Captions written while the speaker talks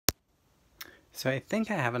So I think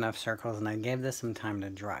I have enough circles and I gave this some time to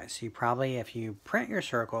dry. So you probably, if you print your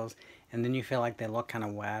circles and then you feel like they look kind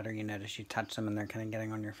of wet or you notice you touch them and they're kind of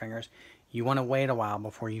getting on your fingers, you want to wait a while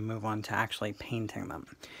before you move on to actually painting them.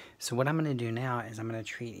 So what I'm going to do now is I'm going to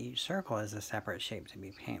treat each circle as a separate shape to be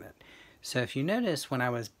painted. So if you notice when I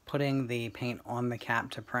was putting the paint on the cap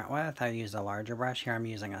to print with, I used a larger brush. Here I'm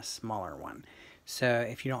using a smaller one. So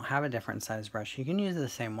if you don't have a different size brush, you can use the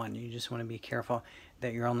same one. You just want to be careful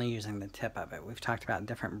that you're only using the tip of it. We've talked about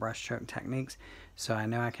different brush stroke techniques, so I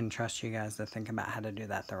know I can trust you guys to think about how to do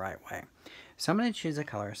that the right way. So I'm going to choose a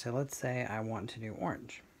color. So let's say I want to do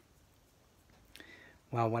orange.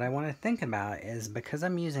 Well, what I want to think about is because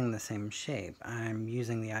I'm using the same shape, I'm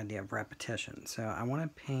using the idea of repetition. So I want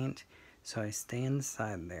to paint so I stay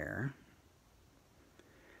inside there.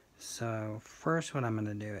 So first what I'm going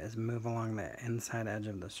to do is move along the inside edge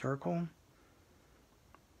of the circle.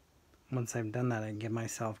 Once I've done that, I give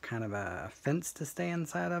myself kind of a fence to stay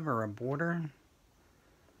inside of, or a border.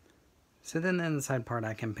 So then the inside part,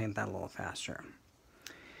 I can paint that a little faster.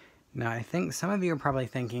 Now I think some of you are probably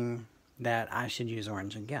thinking that I should use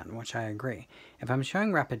orange again, which I agree. If I'm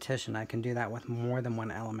showing repetition, I can do that with more than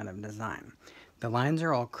one element of design. The lines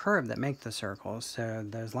are all curved that make the circles, so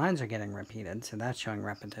those lines are getting repeated, so that's showing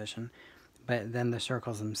repetition. But then the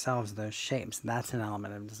circles themselves, those shapes, that's an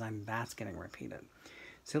element of design, that's getting repeated.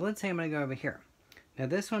 So let's say I'm going to go over here. Now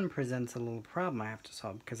this one presents a little problem I have to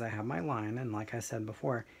solve because I have my line, and like I said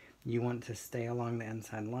before, you want to stay along the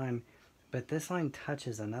inside line, but this line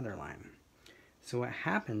touches another line. So what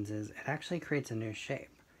happens is it actually creates a new shape.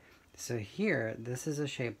 So here, this is a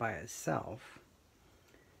shape by itself,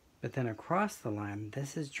 but then across the line,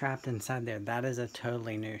 this is trapped inside there. That is a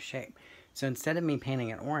totally new shape. So instead of me painting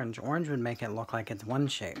it orange, orange would make it look like it's one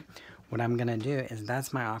shape. What I'm going to do is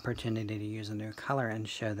that's my opportunity to use a new color and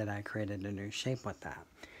show that I created a new shape with that.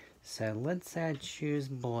 So let's say I choose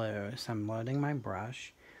blue. So I'm loading my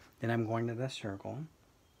brush. Then I'm going to the circle.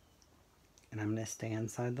 And I'm going to stay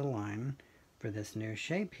inside the line for this new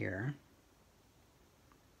shape here.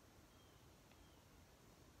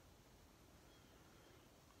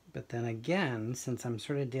 But then again, since I'm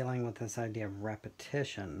sort of dealing with this idea of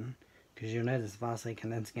repetition, because you'll notice Vasily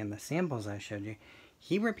Kandinsky in the samples I showed you,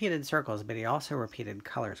 he repeated circles, but he also repeated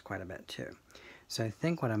colors quite a bit too. So I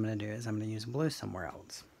think what I'm going to do is I'm going to use blue somewhere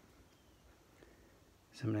else.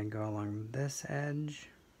 So I'm going to go along this edge.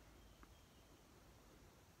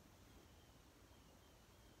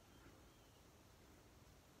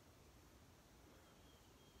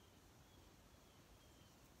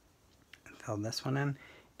 And fill this one in.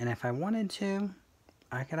 And if I wanted to,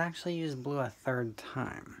 I could actually use blue a third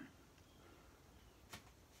time.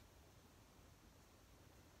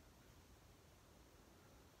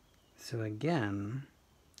 So again,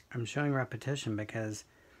 I'm showing repetition because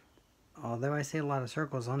although I see a lot of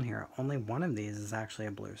circles on here, only one of these is actually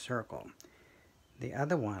a blue circle. The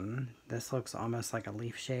other one, this looks almost like a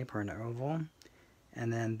leaf shape or an oval.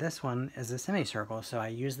 And then this one is a semicircle, so I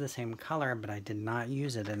used the same color, but I did not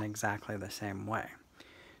use it in exactly the same way.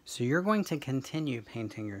 So you're going to continue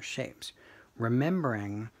painting your shapes,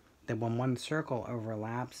 remembering that when one circle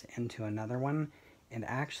overlaps into another one, it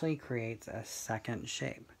actually creates a second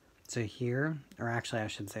shape. So here, or actually I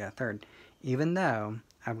should say a third, even though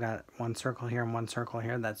I've got one circle here and one circle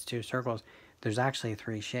here, that's two circles, there's actually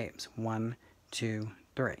three shapes. 1, 2,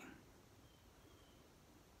 3.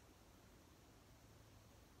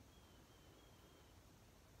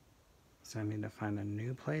 So I need to find a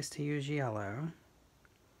new place to use yellow.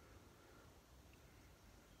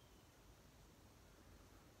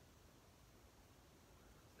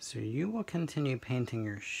 So you will continue painting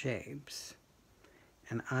your shapes,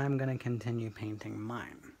 and I'm going to continue painting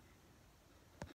mine.